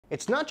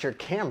It's not your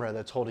camera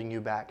that's holding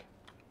you back,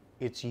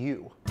 it's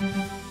you.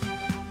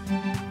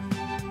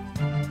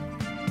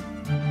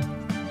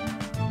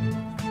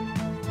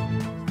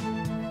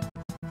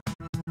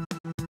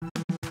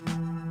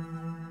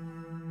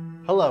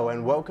 Hello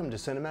and welcome to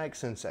Cinematic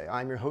Sensei.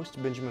 I'm your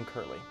host, Benjamin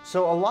Curley.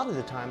 So a lot of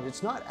the times,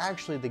 it's not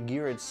actually the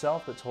gear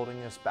itself that's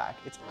holding us back.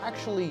 It's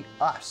actually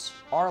us,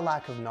 our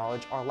lack of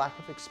knowledge, our lack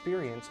of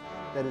experience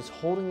that is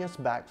holding us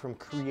back from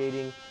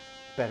creating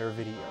better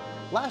video.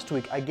 Last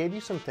week, I gave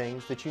you some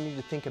things that you need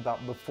to think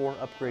about before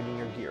upgrading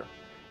your gear.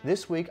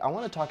 This week, I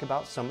want to talk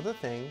about some of the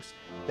things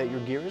that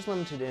your gear is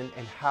limited in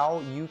and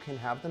how you can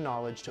have the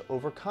knowledge to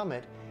overcome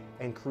it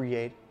and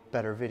create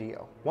better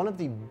video. One of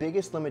the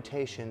biggest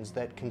limitations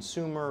that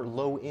consumer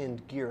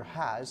low-end gear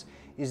has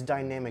is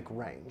dynamic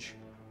range.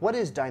 What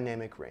is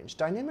dynamic range?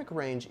 Dynamic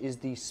range is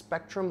the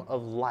spectrum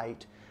of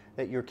light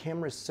that your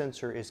camera's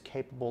sensor is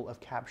capable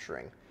of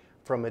capturing,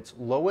 from its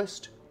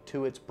lowest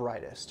to its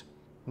brightest.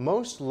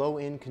 Most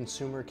low-end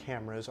consumer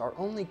cameras are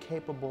only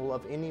capable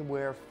of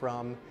anywhere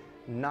from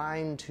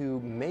 9 to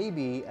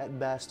maybe at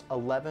best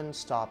 11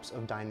 stops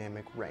of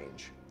dynamic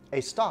range. A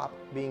stop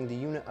being the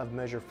unit of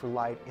measure for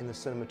light in the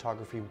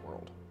cinematography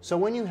world. So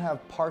when you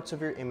have parts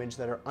of your image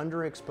that are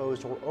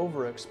underexposed or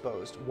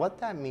overexposed, what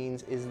that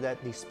means is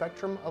that the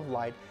spectrum of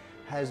light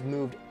has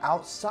moved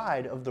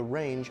outside of the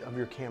range of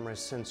your camera's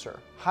sensor.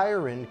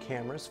 Higher end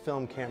cameras,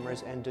 film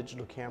cameras, and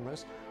digital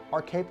cameras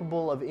are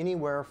capable of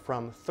anywhere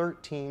from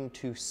 13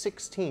 to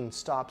 16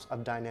 stops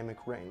of dynamic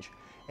range,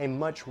 a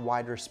much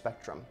wider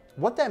spectrum.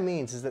 What that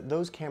means is that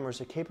those cameras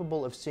are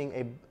capable of seeing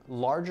a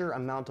larger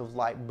amount of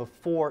light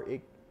before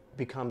it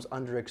becomes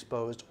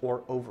underexposed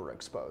or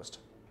overexposed.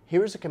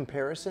 Here's a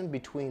comparison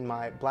between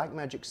my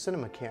Blackmagic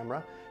Cinema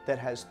camera that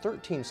has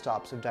 13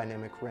 stops of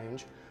dynamic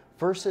range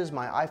versus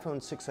my iPhone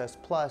 6s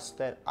Plus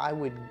that I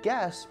would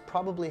guess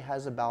probably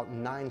has about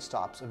 9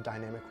 stops of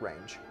dynamic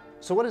range.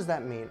 So what does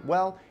that mean?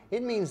 Well,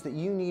 it means that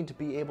you need to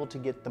be able to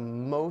get the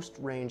most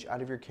range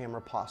out of your camera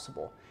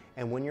possible.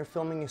 And when you're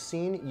filming a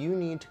scene, you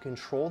need to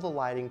control the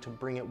lighting to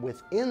bring it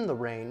within the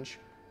range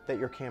that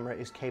your camera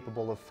is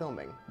capable of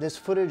filming. This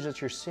footage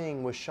that you're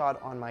seeing was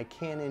shot on my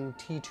Canon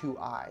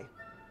T2i.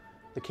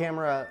 The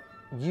camera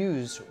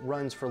used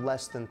runs for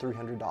less than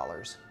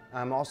 $300.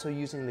 I'm also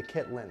using the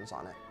kit lens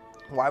on it.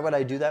 Why would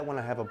I do that when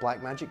I have a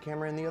Blackmagic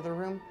camera in the other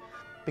room?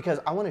 Because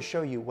I want to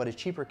show you what a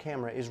cheaper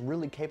camera is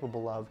really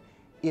capable of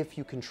if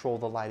you control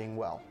the lighting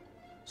well.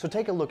 So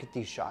take a look at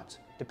these shots.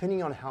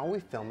 Depending on how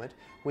we film it,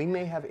 we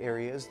may have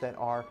areas that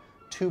are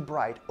too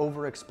bright,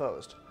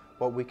 overexposed.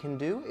 What we can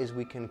do is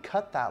we can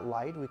cut that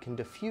light, we can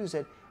diffuse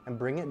it, and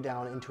bring it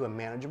down into a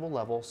manageable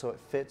level so it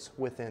fits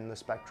within the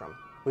spectrum.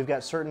 We've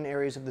got certain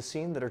areas of the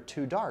scene that are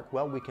too dark.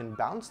 Well, we can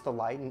bounce the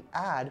light and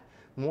add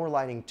more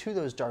lighting to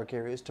those dark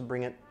areas to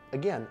bring it,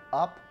 again,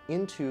 up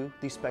into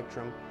the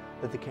spectrum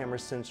that the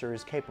camera's sensor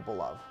is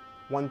capable of.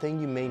 One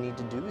thing you may need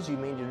to do is you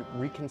may need to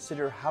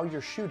reconsider how you're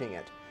shooting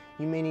it.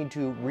 You may need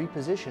to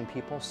reposition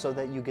people so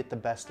that you get the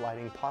best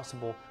lighting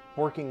possible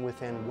working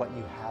within what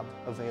you have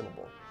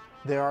available.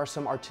 There are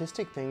some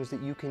artistic things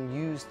that you can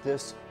use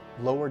this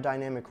lower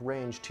dynamic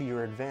range to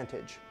your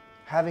advantage.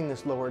 Having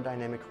this lower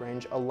dynamic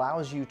range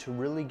allows you to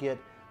really get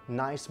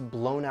nice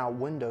blown out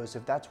windows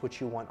if that's what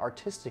you want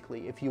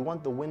artistically. If you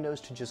want the windows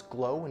to just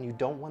glow and you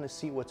don't want to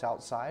see what's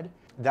outside,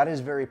 that is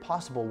very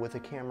possible with a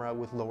camera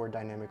with lower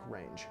dynamic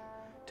range.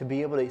 To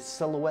be able to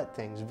silhouette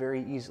things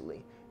very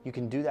easily. You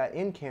can do that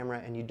in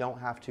camera and you don't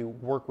have to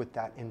work with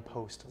that in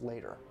post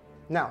later.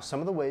 Now, some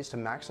of the ways to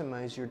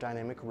maximize your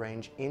dynamic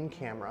range in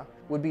camera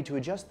would be to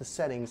adjust the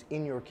settings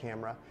in your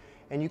camera,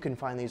 and you can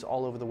find these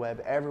all over the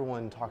web.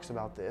 Everyone talks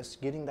about this,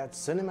 getting that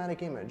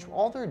cinematic image.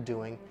 All they're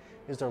doing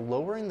is they're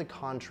lowering the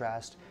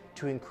contrast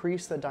to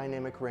increase the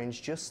dynamic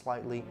range just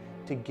slightly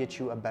to get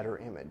you a better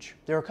image.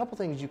 There are a couple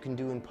things you can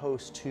do in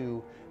post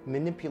to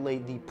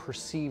manipulate the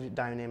perceived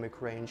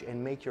dynamic range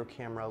and make your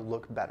camera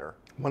look better.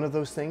 One of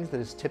those things that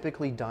is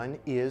typically done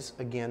is,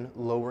 again,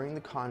 lowering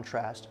the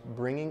contrast,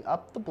 bringing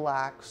up the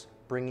blacks,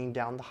 bringing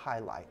down the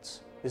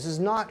highlights. This is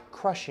not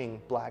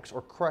crushing blacks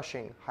or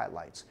crushing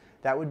highlights.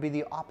 That would be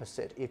the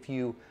opposite if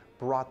you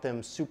brought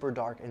them super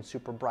dark and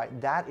super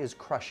bright. That is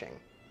crushing.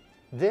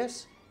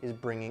 This is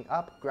bringing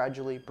up,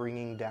 gradually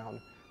bringing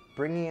down,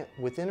 bringing it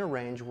within a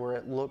range where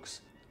it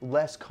looks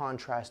less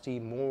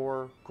contrasty,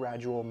 more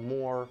gradual,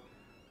 more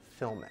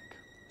filmic.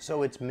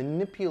 So it's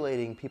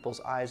manipulating people's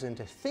eyes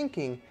into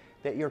thinking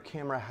that your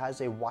camera has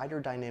a wider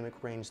dynamic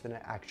range than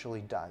it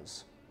actually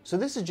does. So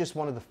this is just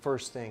one of the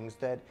first things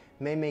that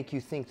may make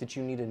you think that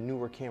you need a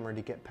newer camera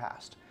to get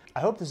past. I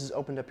hope this has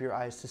opened up your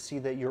eyes to see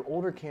that your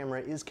older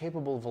camera is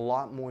capable of a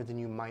lot more than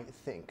you might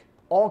think.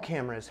 All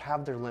cameras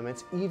have their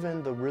limits,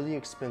 even the really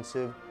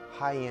expensive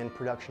high-end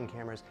production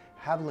cameras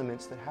have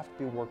limits that have to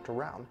be worked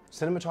around.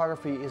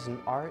 Cinematography is an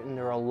art, and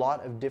there are a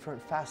lot of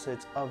different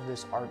facets of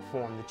this art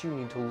form that you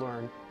need to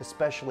learn,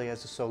 especially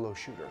as a solo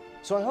shooter.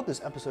 So I hope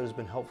this episode has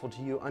been helpful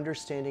to you,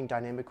 understanding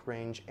dynamic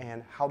range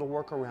and how to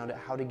work around it,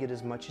 how to get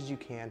as much as you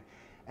can,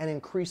 and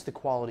increase the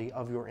quality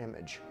of your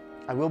image.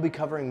 I will be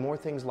covering more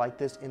things like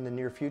this in the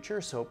near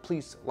future, so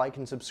please like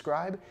and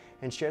subscribe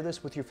and share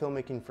this with your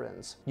filmmaking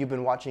friends. You've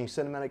been watching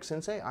Cinematic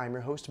Sensei. I'm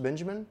your host,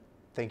 Benjamin.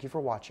 Thank you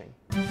for watching.